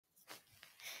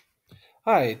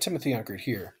Hi, Timothy Unkert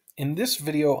here. In this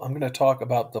video, I'm going to talk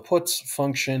about the puts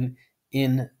function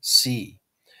in C.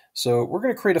 So we're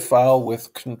going to create a file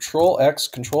with Control X,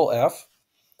 Control F.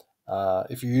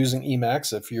 If you're using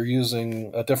Emacs, if you're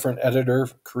using a different editor,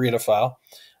 create a file.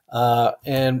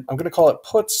 And I'm going to call it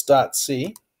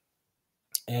puts.c.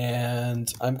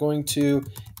 And I'm going to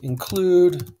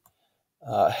include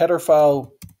a header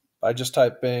file by just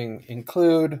typing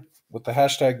include with the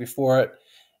hashtag before it,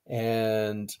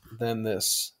 and then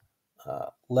this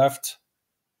left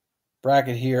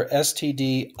bracket here,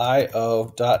 stdio.h,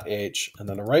 and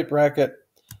then a right bracket.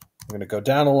 I'm going to go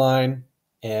down a line,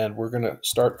 and we're going to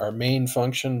start our main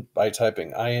function by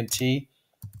typing int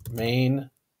main,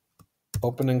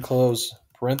 open and close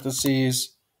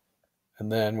parentheses,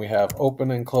 and then we have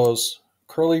open and close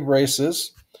curly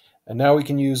braces. And now we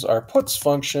can use our puts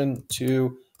function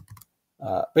to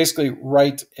basically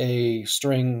write a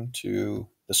string to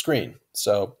the screen.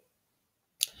 So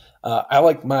I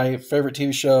like, my favorite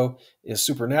TV show is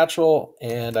Supernatural,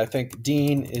 and I think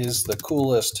Dean is the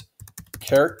coolest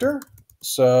character.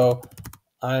 So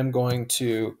I'm going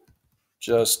to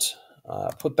just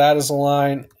put that as a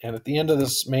line, and at the end of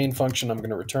this main function, I'm going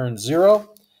to return 0. I'm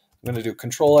going to do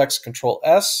Control X, Control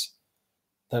S,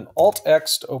 then Alt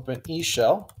X to open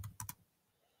eShell.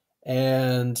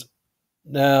 And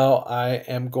now I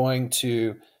am going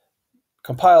to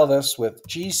compile this with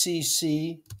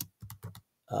gcc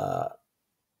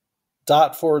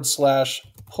 /puts.c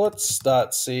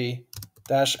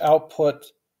 -output,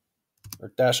 or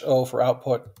 -o for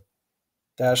output,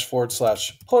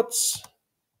 /puts,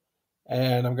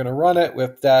 and I'm going to run it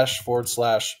with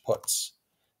 /puts.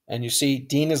 And you see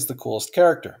Dean is the coolest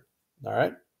character. All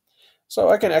right, so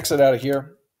I can exit out of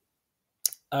here.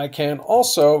 I can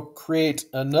also create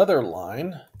another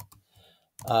line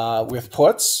with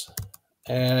puts,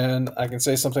 and I can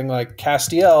say something like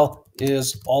Castiel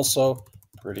is also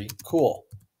pretty cool.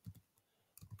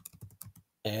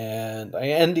 And I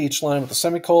end each line with a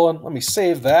semicolon. Let me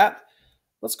save that.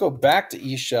 Let's go back to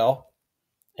eShell,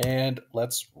 and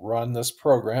let's run this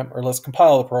program, or let's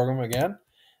compile the program again,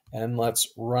 and let's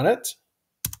run it.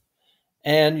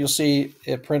 And you'll see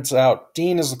it prints out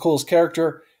Dean is the coolest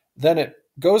character. Then it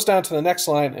goes down to the next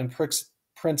line and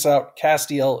prints out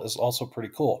Castiel is also pretty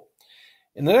cool.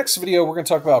 In the next video, we're going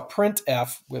to talk about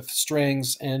printf with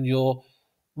strings, and you'll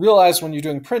realize when you're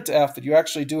doing printf that you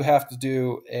actually do have to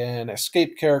do an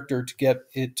escape character to get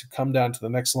it to come down to the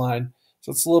next line.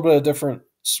 So it's a little bit of difference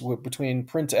between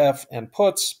printf and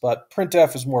puts, but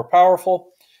printf is more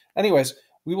powerful. Anyways,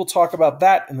 we will talk about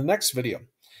that in the next video.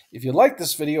 If you like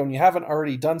this video and you haven't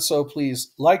already done so,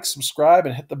 please like, subscribe,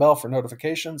 and hit the bell for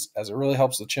notifications, as it really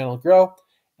helps the channel grow.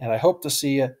 And I hope to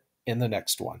see you in the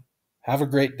next one. Have a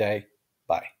great day.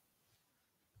 Bye.